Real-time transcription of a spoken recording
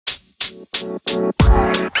Hi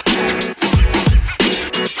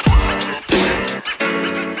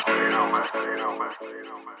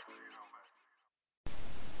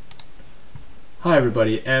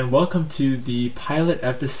everybody, and welcome to the pilot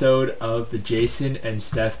episode of the Jason and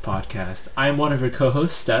Steph podcast. I'm one of your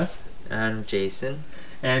co-hosts, Steph. I'm Jason.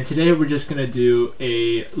 And today we're just going to do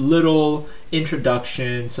a little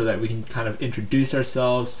introduction so that we can kind of introduce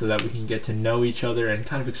ourselves, so that we can get to know each other and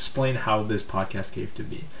kind of explain how this podcast came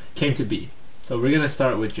to be. So we're going to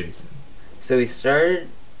start with Jason. So we started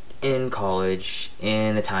in college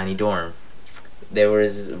in a tiny dorm. There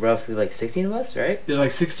was roughly like 16 of us, right? There were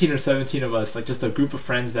like 16 or 17 of us, like just a group of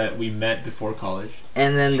friends that we met before college.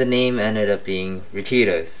 And then the name ended up being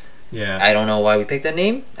Richitos. Yeah. I don't know why we picked that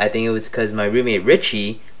name. I think it was because my roommate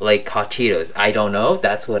Richie liked hot Cheetos. I don't know.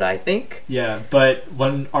 That's what I think. Yeah, but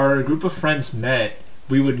when our group of friends met,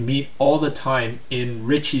 we would meet all the time in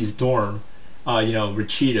Richie's dorm,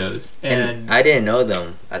 Richitos. And I didn't know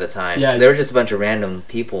them at the time. Yeah. So they were just a bunch of random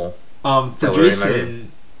people. For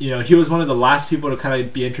Jason, he was one of the last people to kind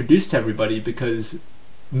of be introduced to everybody because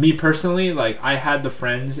me personally, like, I had the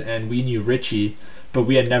friends and we knew Richie, but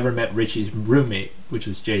we had never met Richie's roommate, which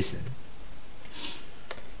was Jason.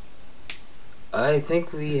 I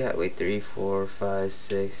think we had, 3, 4, 5,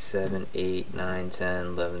 6, 7, 8, 9, 10,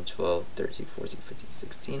 11, 12, 13, 14, 15,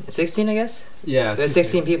 16. 16, I guess? Yeah. There's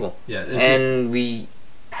 16 people. Yeah. And we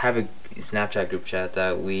have a Snapchat group chat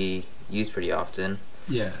that we use pretty often.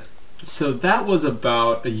 Yeah. So that was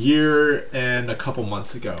about a year and a couple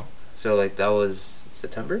months ago. So, that was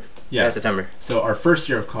September? Yeah, September. So our first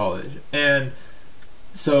year of college. And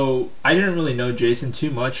so I didn't really know Jason too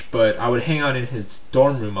much, but I would hang out in his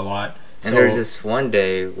dorm room a lot. And there was this one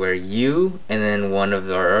day where you and then one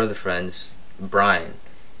of our other friends, Brian,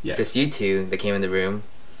 just you two, that came in the room,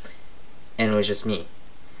 and it was just me.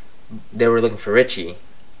 They were looking for Richie.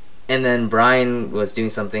 And then Brian was doing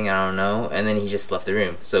something, I don't know, and then he just left the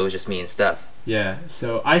room. So it was just me and Steph. Yeah,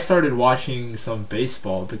 so I started watching some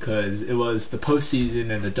baseball because it was the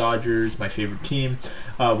postseason and the Dodgers, my favorite team,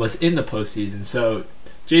 was in the postseason. So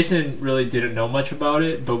Jason really didn't know much about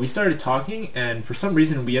it, but we started talking, and for some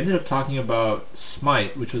reason we ended up talking about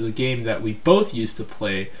Smite, which was a game that we both used to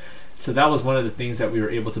play. So that was one of the things that we were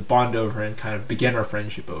able to bond over and kind of begin our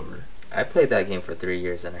friendship over. I played that game for 3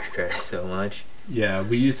 years and I regret it so much. Yeah,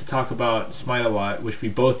 we used to talk about Smite a lot, which we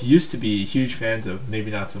both used to be huge fans of,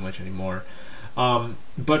 maybe not so much anymore.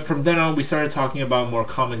 But from then on, we started talking about more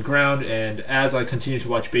common ground, and as I continued to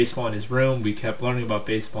watch baseball in his room, we kept learning about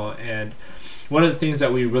baseball, and one of the things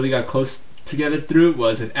that we really got close together through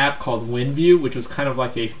was an app called WinView, which was kind of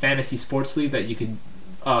like a fantasy sports league that you could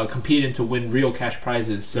compete in to win real cash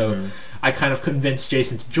prizes. So I kind of convinced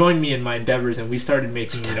Jason to join me in my endeavors, and we started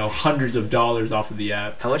making hundreds of dollars off of the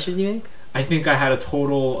app. How much did you make? I think I had a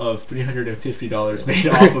total of $350 made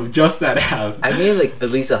off of just that app. I made at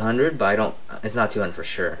least 100, but it's not 200 for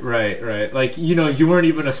sure. Right. Like, you weren't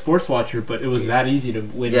even a sports watcher, but it was that easy to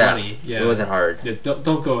win money. Yeah, it wasn't hard. Yeah,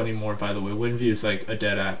 don't go anymore, by the way. WinView is like a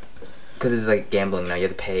dead app. Because it's like gambling now. You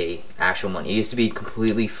have to pay actual money. It used to be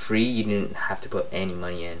completely free. You didn't have to put any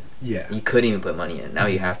money in. Yeah. You couldn't even put money in. Now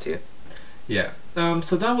you have to. Yeah.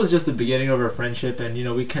 So that was just the beginning of our friendship, and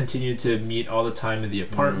we continued to meet all the time in the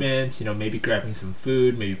apartment. Maybe grabbing some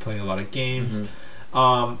food, maybe playing a lot of games.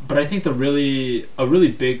 But I think a really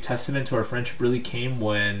big testament to our friendship really came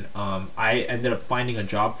when I ended up finding a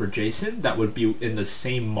job for Jason that would be in the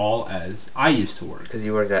same mall as I used to work. Because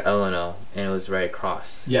you worked at L&O, and it was right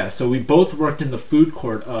across. Yeah. So we both worked in the food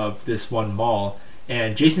court of this one mall.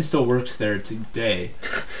 And Jason still works there today.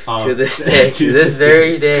 To this day. to this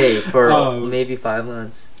very day. For maybe 5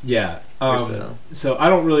 months. Yeah. So I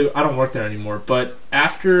don't work there anymore. But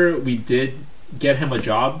after we did get him a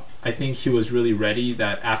job, I think he was really ready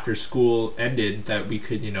that after school ended that we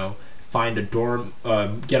could, find a dorm,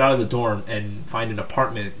 get out of the dorm and find an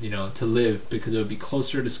apartment, to live, because it would be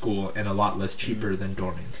closer to school and a lot less cheaper than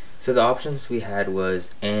dorming. So the options we had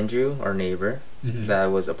was Andrew, our neighbor, that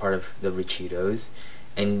was a part of the Richitos,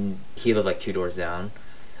 and he lived 2 doors down.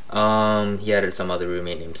 He had some other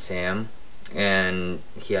roommate named Sam, and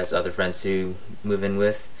he has other friends to move in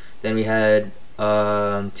with. Then we had 2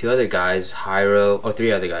 other guys,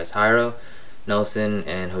 3 other guys, Jairo, Nelson,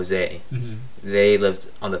 and Jose. They lived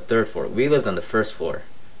on the 3rd floor. We lived on the 1st floor,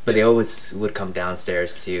 but they always would come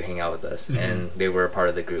downstairs to hang out with us, and they were a part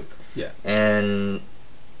of the group. Yeah. And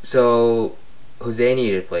so Jose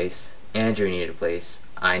needed a place, Andrew needed a place,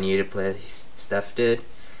 I needed a place, Steph did,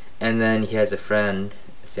 and then he has a friend,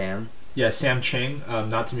 Sam, Yeah, Sam Ching,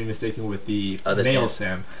 not to be mistaken with the Other male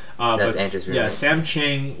Sam. That's but, Andrew's yeah, roommate. Sam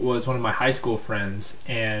Ching was one of my high school friends,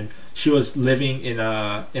 and she was living in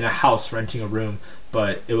a house, renting a room,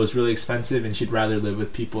 but it was really expensive, and she'd rather live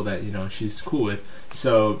with people that she's cool with.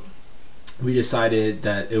 So we decided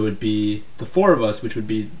that it would be the four of us, which would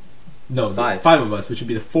be five of us, which would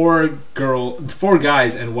be the four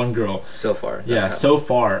guys and one girl. So far. So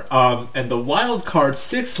far. And the wild card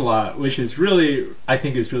 6 slot, which is really, I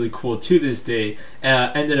think is really cool to this day,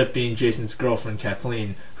 ended up being Jason's girlfriend,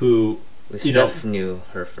 Kathleen, who... Steph knew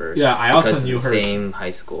her first. Yeah, I also knew her. Same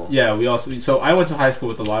high school. Yeah, so I went to high school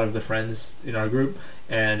with a lot of the friends in our group,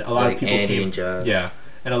 and a lot of people Andy came... and Jeff. Yeah.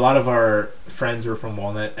 And a lot of our friends were from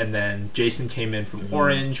Walnut, and then Jason came in from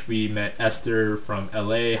Orange. We met Esther from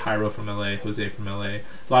LA, Jairo from LA, Jose from LA. A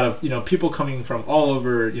lot of people coming from all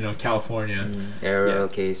over California. Arrow,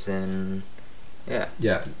 Kaysen,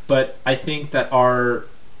 yeah. But I think that our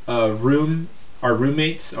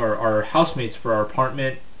roommates, our housemates for our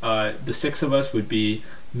apartment, the 6 of us would be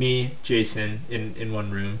me, Jason in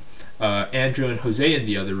one room, Andrew and Jose in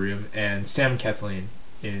the other room, and Sam and Kathleen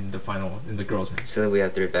in the girls' room. So we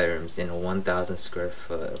have 3 bedrooms in a 1,000 square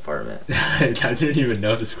foot apartment. I didn't even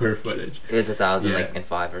know the square footage. It's 1,000, like in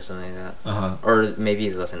 5 or something like that. Or maybe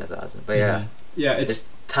it's less than 1,000. But yeah, it's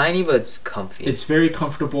tiny, but it's comfy. It's very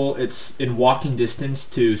comfortable. It's in walking distance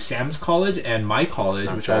to Sam's college and my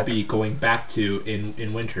college, which I'll be going back to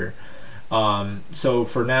in winter. So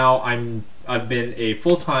for now, I've been a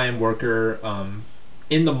full-time worker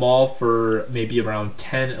in the mall for maybe around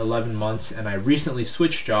 10-11 months, and I recently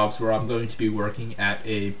switched jobs where I'm going to be working at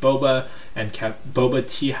a boba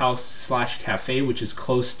tea house / cafe, which is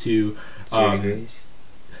close to 0 degrees.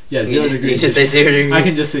 Yeah, 0 degrees. You just say 0 degrees. I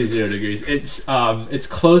can just say 0 degrees. It's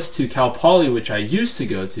close to Cal Poly, which I used to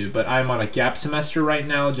go to, but I'm on a gap semester right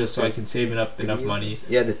now, just so I can save enough money.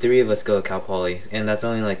 Yeah, the 3 of us go to Cal Poly, and that's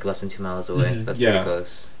only like less than 2 miles away. That's pretty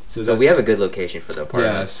close. So we have a good location for the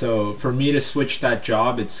apartment. Yeah, so for me to switch that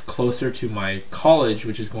job, it's closer to my college,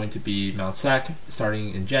 which is going to be Mount Sac,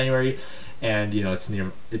 starting in January. And,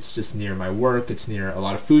 it's just near my work. It's near a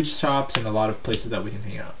lot of food shops and a lot of places that we can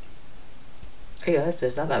hang out. I guess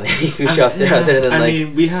there's not that many food shops there other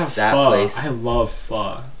than we have that pho. place. I love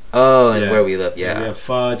pho. Oh, and where we live, we have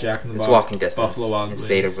pho, Jack in the Box, it's walking distance. Buffalo Wild Wings, and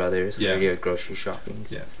Stater Brothers, where you have grocery shopping.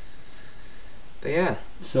 Yeah. But yeah.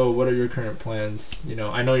 So what are your current plans?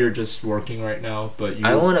 I know you're just working right now, but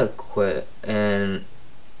I want to quit and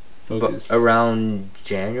focus around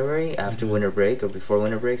January after winter break or before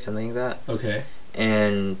winter break, something like that. Okay.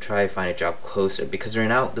 And try to find a job closer, because right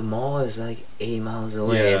now the mall is like 8 miles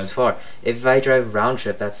away. It's far. If I drive round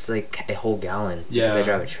trip, that's like a whole gallon. Because I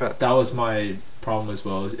drive a truck. That was my problem as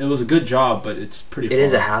well. It was a good job, but it's pretty far. It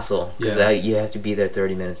is a hassle because you have to be there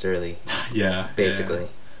 30 minutes early. Basically. Yeah.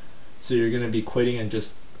 So you're gonna be quitting and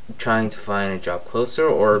just trying to find a job closer,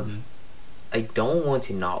 or I don't want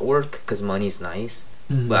to not work because money's nice,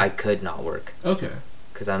 but I could not work. Okay.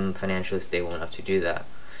 Because I'm financially stable enough to do that.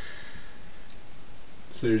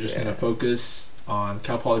 So you're just gonna focus on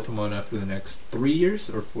Cal Poly Pomona for the next 3 years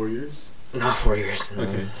or 4 years? Not 4 years. No.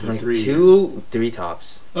 Okay, so like 3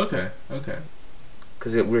 tops. Okay.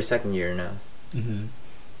 Because we're second year now.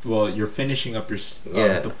 Well, you're finishing up your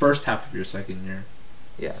the first half of your second year.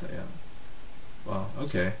 Yeah. So Well,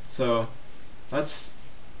 okay. So that's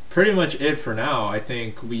pretty much it for now. I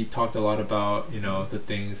think we talked a lot about the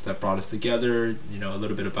things that brought us together. A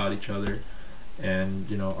little bit about each other.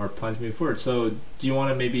 And our plans moving forward. So, do you want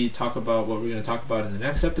to maybe talk about what we're going to talk about in the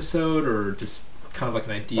next episode, or just kind of like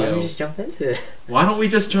an idea? Why don't we just jump into it? Why don't we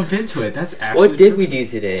just jump into it? That's actually what did we do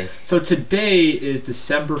today? So today is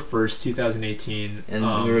December 1st, 2018, and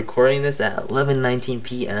we're recording this at 11:19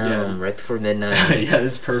 p.m. right before midnight. Yeah,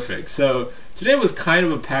 that's perfect. So today was kind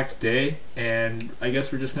of a packed day, and I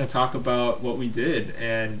guess we're just going to talk about what we did.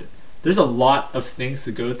 And there's a lot of things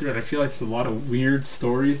to go through, and I feel like there's a lot of weird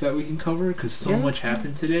stories that we can cover because so much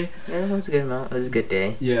happened today. Yeah, it was a good amount. It was a good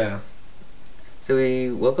day. Yeah. So we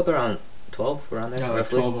woke up around 12, around there,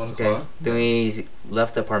 roughly. 12, 1 o'clock. Then we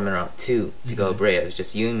left the apartment around 2 to go Brea. It was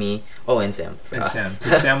just you and me. Oh, and Sam. Because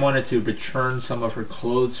Sam wanted to return some of her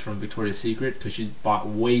clothes from Victoria's Secret because she bought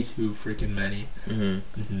way too freaking many.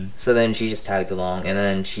 So then she just tagged along, and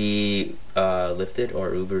then she lifted or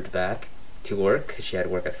Ubered back to work because she had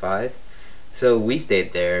work at 5. So we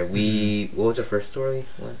stayed there. What was our first store we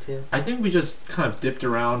went to? I think we just kind of dipped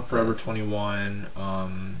around Forever 21.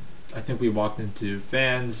 I think we walked into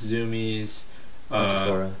Vans, Zoomies,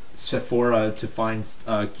 Sephora to find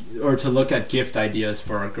or to look at gift ideas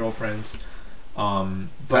for our girlfriends. But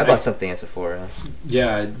I bought something at Sephora.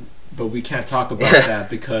 Yeah, but we can't talk about that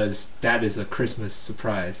because that is a Christmas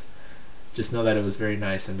surprise. just know that it was very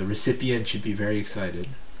nice, and the recipient should be very excited.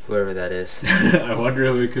 Whoever that is. I wonder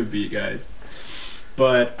who it could be, guys.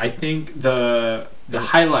 But I think the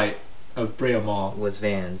highlight of Brea Mall was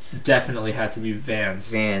Vans. Definitely had to be Vans.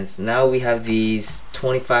 Vans. Now we have these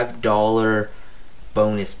 $25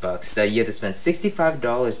 bonus bucks that you have to spend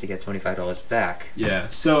 $65 to get $25 back. Yeah.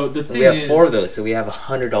 So the thing we have is, 4 of those, so we have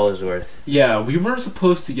 $100 worth. Yeah, we weren't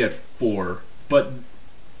supposed to get 4, but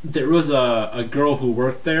there was a girl who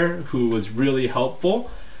worked there who was really helpful,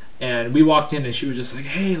 and we walked in and she was just like,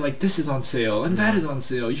 "Hey, like this is on sale and that is on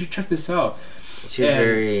sale. You should check this out." She was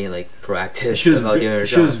very like proactive. She was about doing her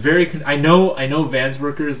she job. was very. I know Vans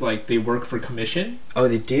workers, like they work for commission. Oh,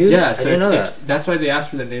 they do? Yeah, so I didn't know that. that's why they asked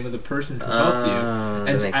for the name of the person who helped you.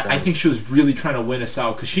 And that makes I think she was really trying to win us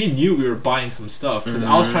out because she knew we were buying some stuff. Because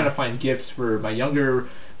I was trying to find gifts for my younger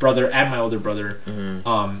brother and my older brother.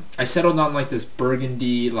 I settled on like this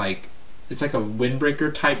burgundy, like it's like a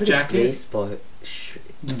windbreaker type jacket. Baseball.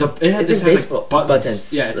 It has baseball like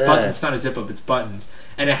buttons. Yeah, it's buttons. It's not a zip up. It's buttons,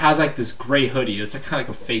 and it has like this gray hoodie. It's like kind of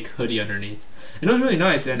like a fake hoodie underneath, and it was really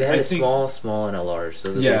nice. And they had I a think, small, and a large.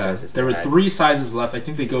 Those are yeah, the sizes there were 3 sizes left. I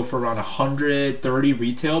think they go for around $130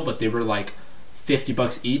 retail, but they were like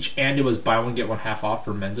 $50 each, and it was buy one get one half off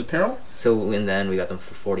for men's apparel. So and then we got them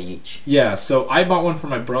for $40 each. Yeah, so I bought one for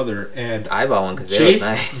my brother, and I bought one because they look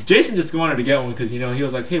nice. Jason just wanted to get one because he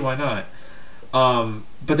was like, "Hey, why not?"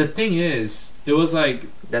 But the thing is, it was like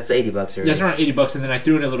that's $80 already. That's around $80, and then I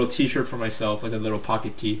threw in a little T-shirt for myself, like a little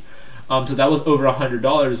pocket tee. So that was over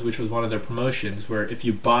 $100, which was one of their promotions. Where if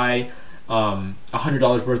you buy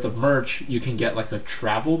 $100 worth of merch, you can get like a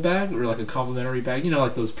travel bag or like a complimentary bag. You know,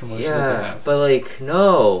 like those promotions that they have. But like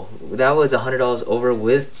no, that was $100 over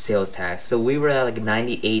with sales tax. So we were at like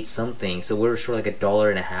 98 something. So we were short like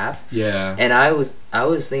 $1.50. Yeah. And I was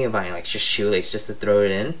thinking of buying like just shoelace just to throw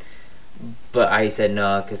it in, but I said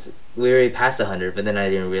no because we already passed 100. But then I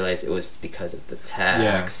didn't realize it was because of the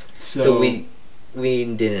tax. Yeah. So we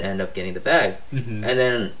didn't end up getting the bag. And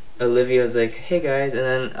then Olivia was like, "Hey guys," and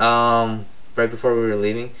then right before we were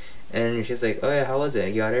leaving, and she's like, "Oh yeah, how was it?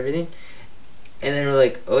 You got everything?" And then we're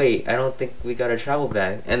like, "Oh wait, I don't think we got a travel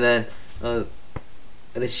bag." And then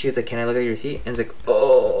she was like, "Can I look at your receipt?" And it's like,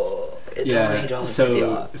 "Oh, it's only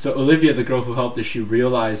 $8.50 so Olivia, the girl who helped us, she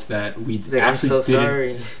realized that we like, I'm so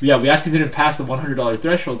sorry. Yeah, we actually didn't pass the $100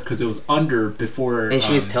 threshold because it was under before. And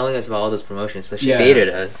she was telling us about all those promotions, so she baited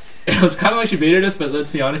us. It was kind of like she baited us, but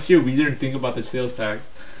let's be honest here, we didn't think about the sales tax.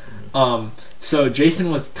 So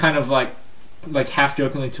Jason was kind of like half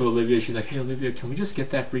jokingly to Olivia. She's like, "Hey Olivia, can we just get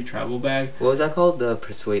that free travel bag?" What was that called?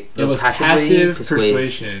 It was passive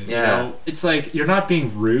persuasion. Yeah. You know, it's like you're not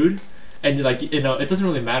being rude, and you're like, it doesn't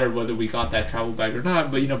really matter whether we got that travel bag or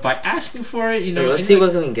not. But by asking for it, let's see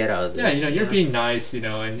what we can get out of this. Yeah, you're being nice,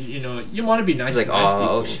 and you want to be nice. Like, to nice people.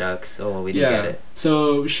 Oh shucks, we didn't get it.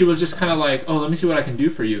 So she was just kind of like, "Oh, let me see what I can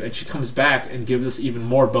do for you," and she comes back and gives us even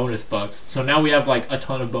more bonus bucks. So now we have like a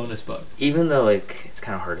ton of bonus bucks. Even though like it's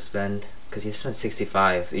kind of hard to spend. Because you spent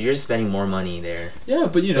 $65, you're just spending more money there. Yeah,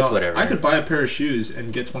 but it's whatever. I could buy a pair of shoes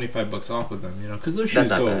and get $25 off with them. Because those shoes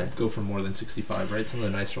go for more than $65, right? Some of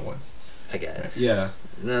the nicer ones. I guess. Yeah.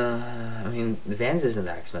 No, I mean the Vans isn't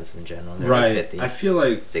that expensive in general. They're right. Like 50, I feel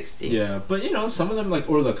like 60. Yeah, but some of them what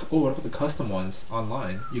about the custom ones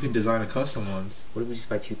online? You can design a custom ones. What if we just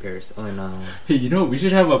buy 2 pairs? Oh no. Hey, we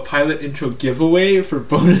should have a pilot intro giveaway for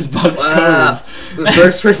bonus bucks codes. The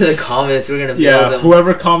first person in the comments, we're gonna mail them.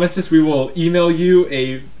 Whoever comments this, we will email you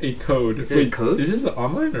a code. Is there a code? Is this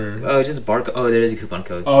online or? Oh, it's just a barcode. Oh, there is a coupon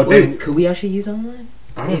code. Oh, wait, could we actually use online?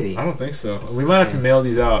 Maybe. I don't think so. We might have to mail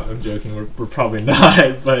these out. I'm joking. We're probably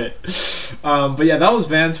not. But yeah, that was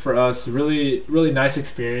Vans for us. Really, really nice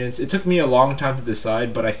experience. It took me a long time to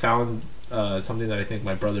decide, but I found something that I think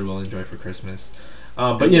my brother will enjoy for Christmas.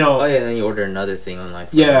 But Oh yeah, and then you order another thing online.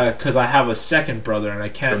 Yeah, because I have a second brother, and I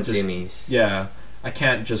can't from Zoomies. Yeah, I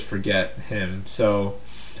can't just forget him. So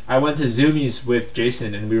I went to Zoomies with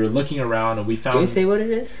Jason, and we were looking around, and we found. Can we say what it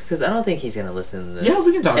is? Because I don't think he's gonna listen to this. Yeah,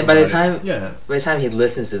 we can talk. And by the time he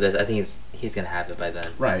listens to this, I think he's gonna have it by then.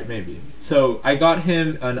 Right, maybe. So I got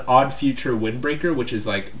him an Odd Future windbreaker, which is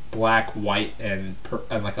like black, white, and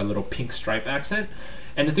like a little pink stripe accent.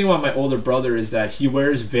 And the thing about my older brother is that he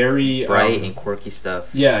wears very bright and quirky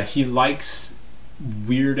stuff. Yeah, he likes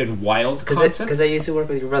weird and wild concepts. Because I used to work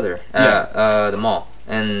with your brother at the mall,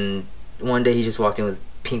 and one day he just walked in with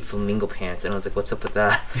pink flamingo pants, and I was like, "What's up with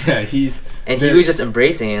that?" Yeah, he was just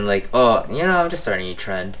embracing it, and like, "Oh, I'm just starting a new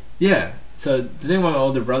trend." Yeah. So the thing about my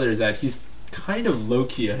older brother is that he's kind of low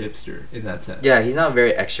key a hipster in that sense. Yeah, he's not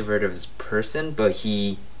very extroverted as a person, but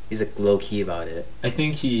he's like low key about it. I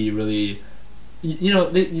think he really you know,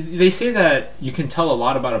 they say that you can tell a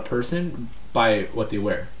lot about a person by what they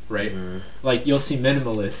wear, right? Mm-hmm. Like you'll see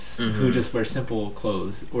minimalists Mm-hmm. who just wear simple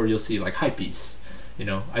clothes, or you'll see like hypebeasts. You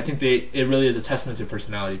know, I think it really is a testament to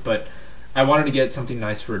personality. But I wanted to get something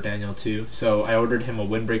nice for Daniel too, so I ordered him a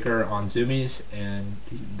windbreaker on Zoomies, and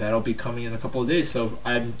that'll be coming in a couple of days. So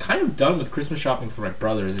I'm kind of done with Christmas shopping for my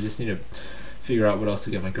brothers. I just need to figure out what else to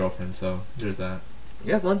get my girlfriend. So there's that.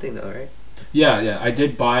 You have one thing though, right? Yeah. I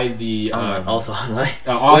did buy the also online.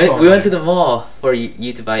 Also we went to the mall for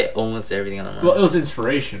you to buy almost everything online. Well, it was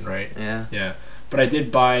inspiration, right? Yeah. But I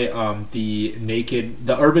did buy the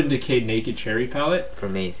Urban Decay Naked Cherry palette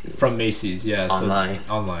from Macy's. From Macy's, yeah. Online.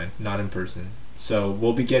 So, online, not in person. So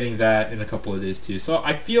we'll be getting that in a couple of days too. So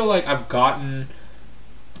I feel like I've gotten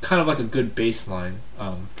kind of like a good baseline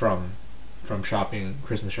from shopping,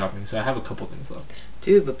 Christmas shopping. So I have a couple things left.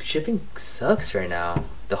 Dude, but shipping sucks right now.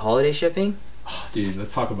 The holiday shipping. Oh, dude,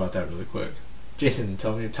 let's talk about that really quick. Jason,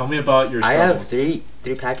 tell me about your struggles. I have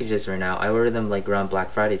three packages right now. I ordered them like around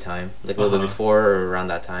Black Friday time, like a little bit before or around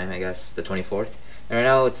that time, I guess, the 24th. And right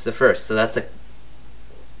now it's the 1st, so that's like,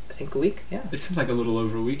 I think a week. Yeah. It's been like a little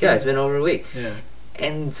over a week. Yeah, it's been over a week. Yeah.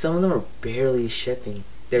 And some of them are barely shipping.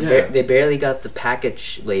 They barely got the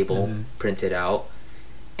package label printed out.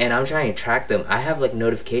 And I'm trying to track them. I have like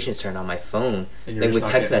notifications turned on my phone, like with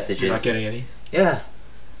text messages. You're not getting any? Yeah.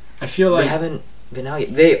 I feel like they haven't been out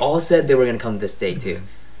yet. They all said they were gonna come this day too,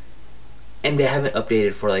 and they haven't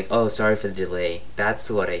updated for like, oh, sorry for the delay. That's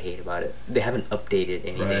what I hate about it. They haven't updated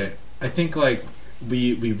anything. Right. I think like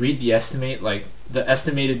we read the estimate, like the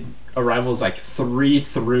estimated arrival is like 3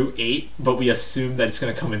 through 8, but we assume that it's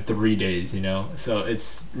gonna come in 3 days. You know, so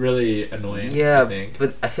it's really annoying. Yeah, I think.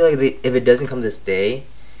 But I feel like if it doesn't come this day,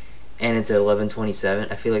 and it's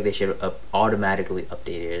 11/27, I feel like they should have automatically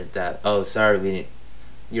updated that. Oh, sorry,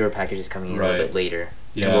 your package is coming in a little bit later.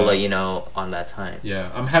 Yeah. And we'll let you know on that time. Yeah,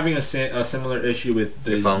 I'm having a similar issue with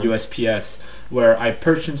the USPS, where I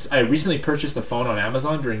recently purchased a phone on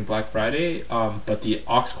Amazon during Black Friday, but the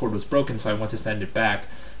aux cord was broken, so I went to send it back.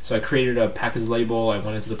 So I created a package label. I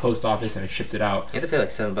went into the post office and I shipped it out. You have to pay like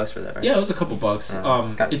 $7 for that, right? Yeah, it was a couple bucks.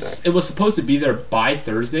 It was supposed to be there by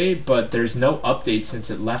Thursday, but there's no update since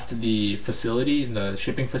it left the facility, the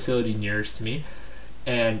shipping facility nearest to me,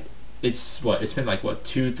 and it's been like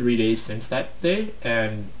 2-3 days since that day,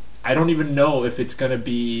 and I don't even know if it's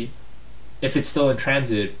still in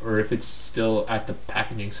transit or if it's still at the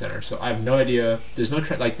packaging center. So I have no idea. There's no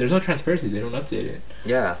transparency. They don't update it.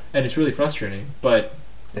 Yeah, and it's really frustrating. But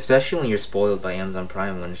especially when you're spoiled by Amazon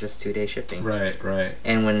Prime, when it's just 2-day shipping. Right.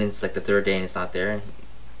 And when it's like the 3rd day and it's not there.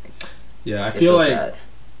 Yeah, I feel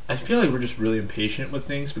like we're just really impatient with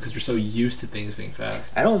things because we're so used to things being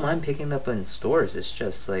fast. I don't mind picking up in stores. It's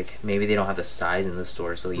just like maybe they don't have the size in the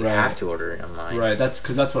store, so you have to order it online. Right. That's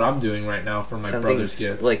what I'm doing right now for my brother's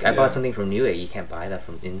gift. Like I bought something from Newegg. You can't buy that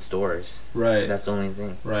from in stores. Right. That's the only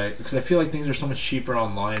thing. Right. Because I feel like things are so much cheaper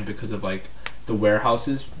online because of like the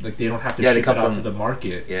warehouses. Like they don't have to ship it out to the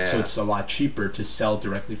market. Yeah. So it's a lot cheaper to sell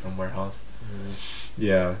directly from warehouse.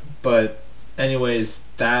 Yeah. But anyways,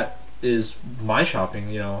 that is my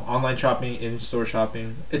shopping, online shopping, in-store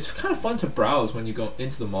shopping. It's kind of fun to browse when you go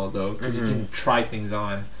into the mall though, because you can try things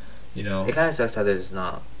on, It kind of sucks how there's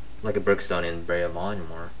not like a Brookstone in Brea Mall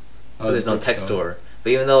anymore. There's no tech store.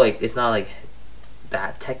 But even though like it's not like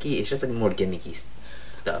that techy, it's just like more gimmicky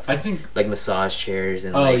stuff. I think like massage chairs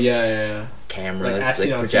and cameras, like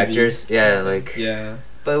projectors. Yeah.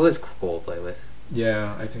 But it was cool to play with.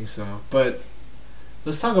 Yeah, I think so. But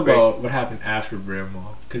let's talk about what happened after Brea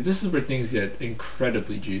Mall, because this is where things get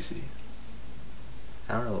incredibly juicy.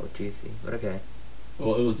 I don't know what juicy, but okay.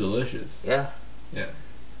 Well, it was delicious. Yeah. Yeah.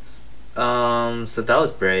 So that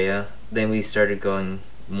was Brea. Then we started going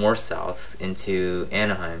more south into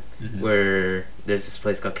Anaheim, where there's this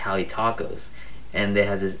place called Cali Tacos, and they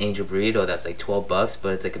have this angel burrito that's like $12,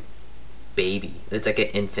 but it's like a baby. It's like an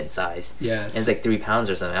infant size. Yes. And it's like 3 pounds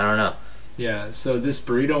or something. I don't know. Yeah, so this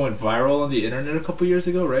burrito went viral on the internet a couple years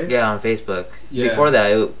ago, right? Yeah, on Facebook. Yeah. Before that,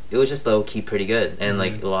 it was just low-key pretty good, and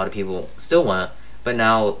like a lot of people still went, but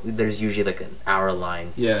now there's usually like an hour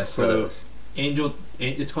line. Yeah, so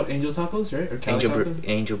it's called Angel Tacos, right? Or Cali Tacos?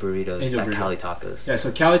 Angel Burritos at Cali Tacos. Yeah,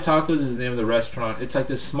 so Cali Tacos is the name of the restaurant. It's like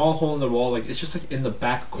this small hole in the wall, like it's just like in the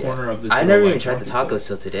back corner of this. I never even tried the tacos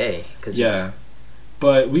till today.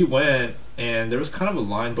 But we went and there was kind of a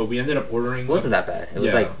line, but we ended up ordering. It wasn't that bad. It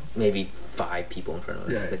was like maybe 5 people in front of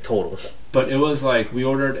us, like total. But it was like we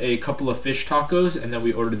ordered a couple of fish tacos, and then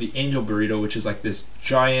we ordered the Angel Burrito, which is like this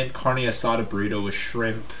giant carne asada burrito with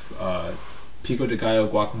shrimp, pico de gallo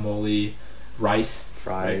guacamole, rice,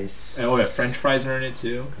 fries. Right? Oh yeah, French fries are in it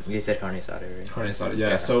too. You said carne asada, right? Carne asada,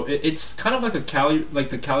 yeah. So it's kind of like the Cali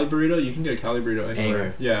burrito. You can get a Cali burrito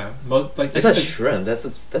anywhere. Yeah, most like it's not shrimp. That's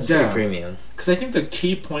pretty premium. Because I think the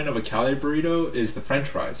key point of a Cali burrito is the French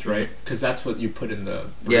fries, right? Because that's what you put in the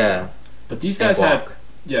burrito. Yeah. But these guys had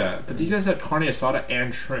these guys had carne asada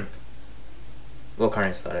and shrimp. Well,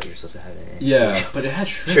 carne asada you're supposed to have in it. Yeah, but it had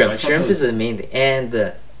shrimp. Shrimp is the main thing, and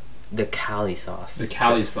the Cali sauce. The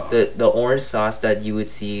Cali sauce. The orange sauce that you would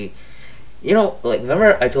see. You know, like,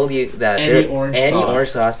 remember I told you that any orange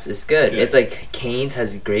sauce is good. It's like Cane's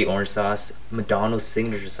has great orange sauce. McDonald's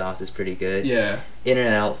signature sauce is pretty good. Yeah.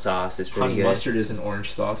 In-N-Out sauce is pretty good. Mustard is an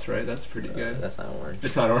orange sauce, right? That's pretty good. That's not orange.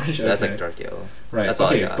 It's not orange? That's okay. like dark yellow. Right. That's all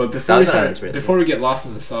I got. But before we get lost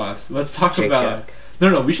in the sauce, let's talk about... Shack.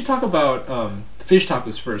 No, we should talk about fish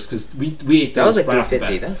tacos first, because we ate those. That was like right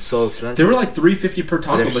 $350. That's so expensive. They were like $350 per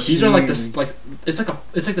taco, but these huge. are like this, like it's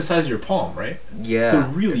like the size of your palm, right? Yeah. They're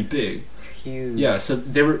really big. Huge. Yeah, so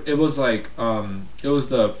they were. It was like it was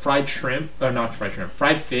the fried shrimp, or not fried shrimp,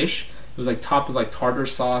 fried fish. It was like topped with like tartar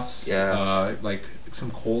sauce. Yeah. Like some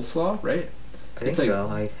coleslaw, right? I think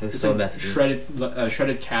so. It was so messy.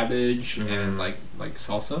 Shredded cabbage and like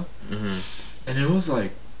salsa, and it was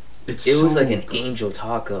like. It was like an angel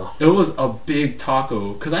taco. It was a big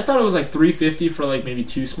taco because I thought it was like $350 for like maybe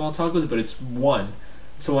 2 small tacos, but it's 1.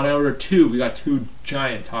 So when I ordered 2, we got 2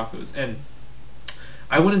 giant tacos, and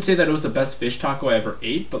I wouldn't say that it was the best fish taco I ever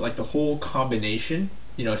ate, but like the whole combination,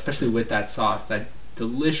 you know, especially with that sauce, that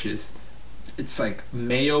delicious. It's like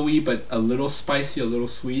mayo-y, but a little spicy, a little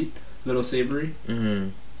sweet, a little savory.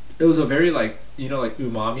 It was a very like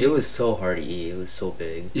umami. It was so hard to eat. It was so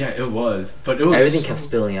big. Yeah, it was. But it was everything kept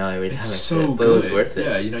spilling out every time. It's so good. But it was worth it.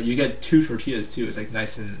 Yeah, you get 2 tortillas too. It's like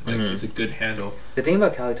nice and like it's a good handle. The thing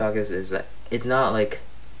about Cali tacos is that it's not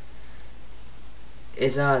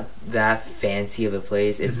that fancy of a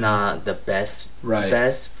place. It's not the best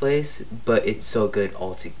place, but it's so good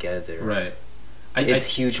altogether. Right. It's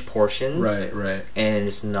huge portions. Right. And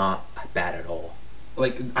it's not bad at all.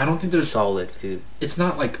 Like, I don't think there's solid food. It's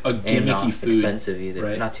not like a gimmicky and not food. Expensive either.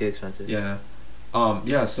 Right? Not too expensive. Yeah.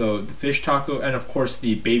 So the fish taco and of course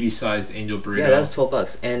the baby-sized angel burrito. Yeah, that was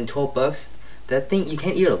 $12. And $12, that thing you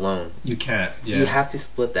can't eat it alone. You can't. Yeah. You have to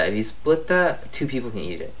split that. If you split that, 2 people can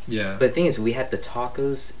eat it. Yeah. But the thing is, we had the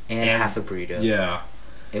tacos and half a burrito. Yeah.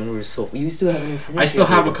 And we were you still haven't even finished. I still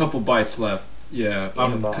have a couple bites left. Yeah.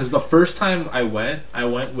 Because the first time I went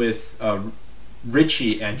with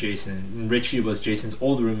Richie and Jason. And Richie was Jason's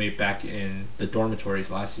old roommate back in the dormitories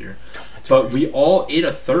last year. But we all ate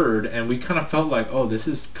a third, and we kind of felt like, oh, this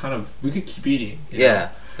is kind of... We could keep eating. Yeah.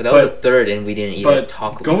 But that was a third, and we didn't eat a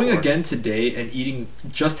taco going before. Again today and eating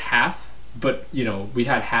just half, but, we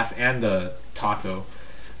had half and the taco.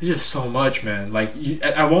 There's just so much, man. Like,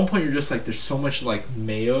 at one point, you're just like, there's so much, like,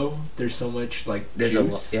 mayo. There's so much, like,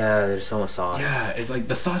 juice. There's so much sauce. Yeah, it's like,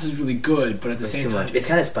 the sauce is really good, but at the same time... It's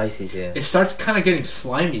kind of spicy, too. It starts kind of getting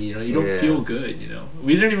slimy, You don't feel good,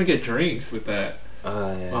 We didn't even get drinks with that.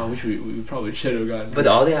 Yeah. I wish we probably should have gotten But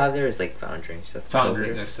all they have there is, like, fountain drinks. Fountain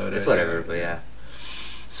drink, like soda. It's whatever, but yeah.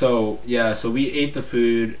 So we ate the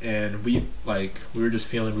food, and we were just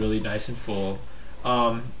feeling really nice and full.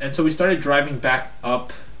 And so we started driving back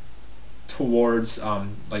up towards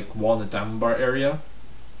Walnut Diamond Bar area,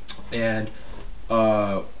 and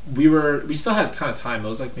we still had kind of time. It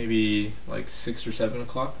was like maybe 6 or 7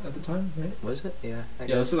 o'clock at the time, right? Was it? Yeah.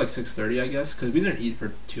 It was like 6:30, I guess, because we didn't eat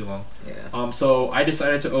for too long. Yeah. So I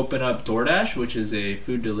decided to open up DoorDash, which is a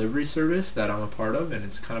food delivery service that I'm a part of, and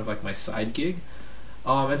it's kind of like my side gig.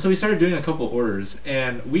 And so we started doing a couple orders,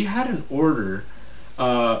 and we had an order.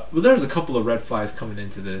 There was a couple of red flags coming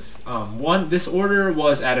into this. This order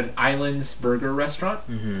was at an Islands Burger restaurant,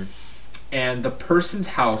 and the person's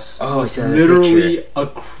house was literally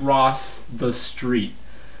across the street.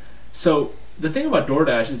 So the thing about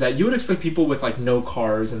DoorDash is that you would expect people with no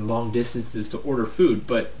cars and long distances to order food,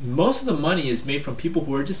 but most of the money is made from people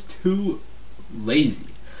who are just too lazy.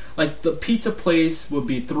 Like, the pizza place would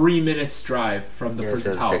be 3 minutes drive from the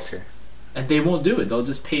person's house. And they won't do it. They'll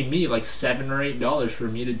just pay me $7 or $8 for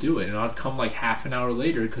me to do it. And I'll come half an hour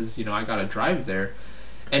later because, I got to drive there.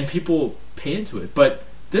 And people pay into it. But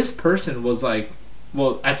this person was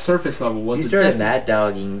at surface level was... You started mad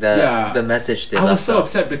dogging the message they left. I was so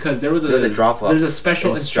upset because there was a drop-off. There's a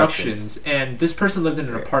special instructions. And this person lived in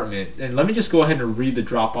an apartment. And let me just go ahead and read the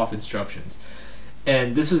drop-off instructions.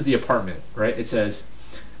 And this was the apartment, right? It says...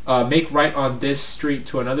 make right on this street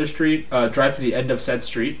to another street. Drive to the end of said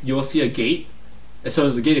street. You will see a gate. So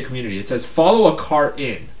there's a gated community. It says follow a car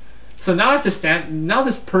in. So now I have to stand. Now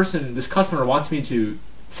this customer wants me to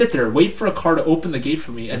sit there, wait for a car to open the gate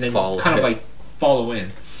for me, and then follow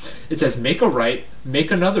in. It says, make a right, make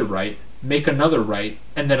another right, make another right,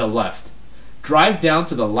 and then a left. Drive down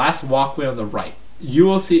to the last walkway on the right. You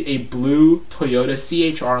will see a blue Toyota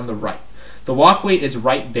CHR on the right. The walkway is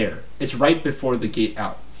right there. It's right before the gate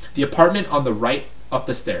out. The apartment on the right up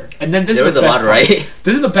the stair. And then this is the best part. Right?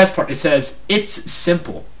 This is the best part. It says, it's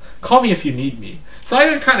simple. Call me if you need me. So I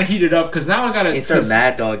got kind of heated up because now I got to... You start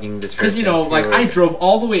mad dogging this person. Because, you know, like I drove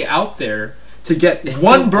all the way out there to get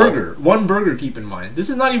one burger. One burger, keep in mind. This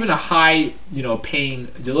is not even a high, you know, paying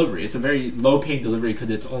delivery. It's a very low paying delivery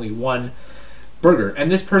because it's only one burger.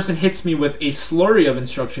 And this person hits me with a slurry of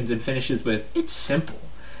instructions and finishes with, it's simple.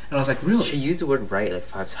 And I was like, really? She used the word right like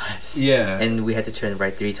 5 times. Yeah. And we had to turn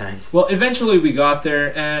right 3 times. Well, eventually we got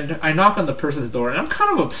there, and I knock on the person's door, and I'm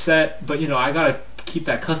kind of upset, but, you know, I got to keep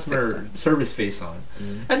that customer service face on.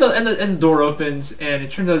 Mm-hmm. And the door opens, and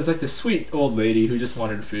it turns out it's like this sweet old lady who just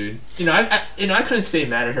wanted food. You know, I couldn't stay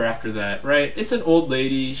mad at her after that, right? It's an old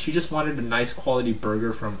lady. She just wanted a nice quality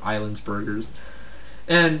burger from Islands Burgers.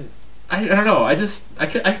 And... I don't know. I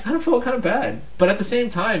kind of felt kind of bad, but at the same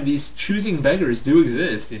time, these choosing beggars do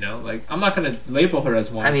exist. You know, like I'm not gonna label her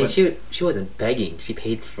as one. I mean, she wasn't begging. She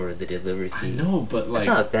paid for the delivery fee. I know, but like it's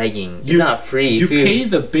not begging. It's not free. You pay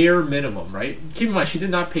the bare minimum, right? Keep in mind, she did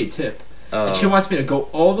not pay tip, and she wants me to go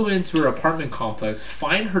all the way into her apartment complex,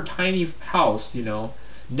 find her tiny house, you know,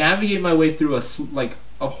 navigate my way through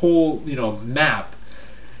a whole map.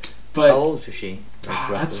 But how old was she?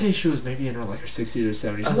 I'd say she was maybe in her her 60s or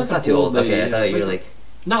 70s. Oh, that's not too old. Okay, I thought you were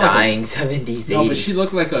not dying 70s, 80s. No, but she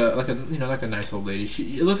looked like a nice old lady.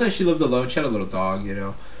 It looks like she lived alone. She had a little dog, you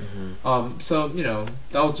know. Mm-hmm. So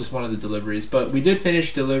that was just one of the deliveries. But we did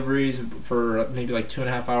finish deliveries for maybe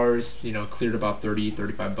 2.5 hours. You know, cleared about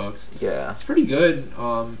 $35. Yeah, it's pretty good.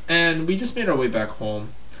 And we just made our way back home,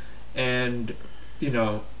 and. You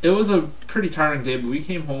know, it was a pretty tiring day, but we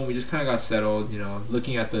came home, we just kind of got settled, you know,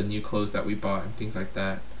 looking at the new clothes that we bought and things like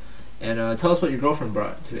that. And tell us what your girlfriend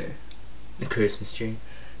brought today. The Christmas tree.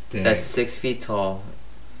 Dang. That's 6 feet tall.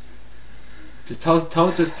 Just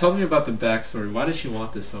tell me about the backstory. Why does she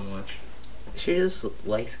want this so much? She just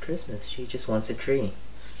likes Christmas. She just wants a tree.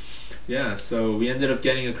 Yeah, so we ended up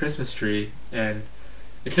getting a Christmas tree, and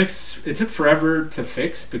it took forever to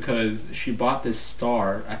fix because she bought this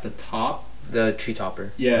star at the top. The tree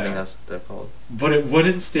topper. Yeah. I think that's what they're called. But it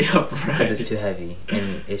wouldn't stay upright. Because it's too heavy.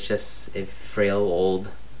 And it's just a frail old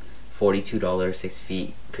 $42 6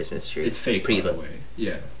 feet Christmas tree. It's fake, by the way.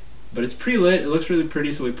 Yeah. But it's pre-lit. It looks really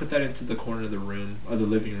pretty, so we put that into the corner of the room, or the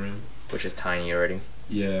living room. Which is tiny already.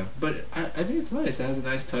 Yeah. But I think it's nice. It has a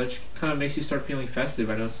nice touch. Kind of makes you start feeling festive.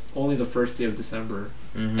 I know it's only the first day of December.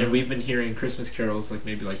 Mm-hmm. And we've been hearing Christmas carols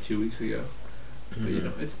maybe 2 weeks ago. Mm-hmm. But, you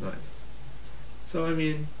know, it's nice. So, I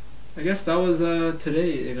mean... I guess that was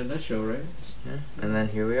today in a nutshell, right? Yeah, and then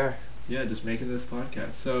here we are. Yeah, just making this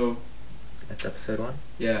podcast. So that's episode 1.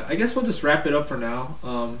 Yeah, I guess we'll just wrap it up for now.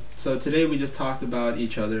 So today we just talked about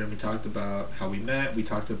each other, and we talked about how we met. We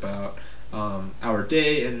talked about our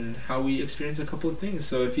day and how we experienced a couple of things.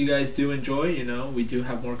 So if you guys do enjoy, we do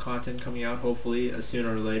have more content coming out, hopefully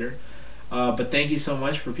sooner or later. But thank you so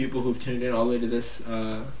much for people who've tuned in all the way to this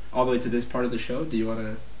part of the show. Do you want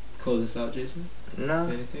to close this out, Jason? No.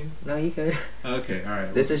 Say anything? No, you could. Okay, all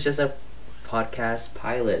right. This is just a podcast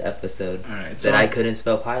pilot episode. All right. That I couldn't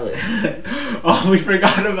spell pilot. Oh, we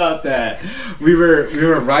forgot about that. We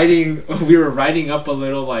were writing up a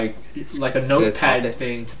little like a notepad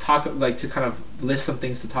thing to talk to kind of list some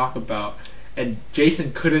things to talk about, and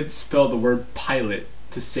Jason couldn't spell the word pilot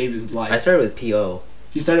to save his life. I started with P-O.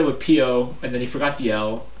 He started with P-O, and then he forgot the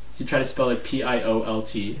L. He tried to spell it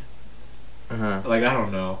P-I-O-L-T. Uh-huh. I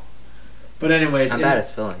don't know. But anyways... I'm bad at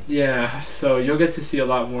spelling. Yeah, so you'll get to see a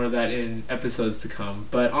lot more of that in episodes to come.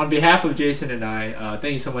 But on behalf of Jason and I,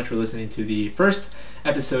 thank you so much for listening to the first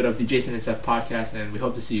episode of the Jason and Seth podcast, and we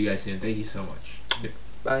hope to see you guys soon. Thank you so much.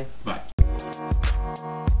 Bye. Bye.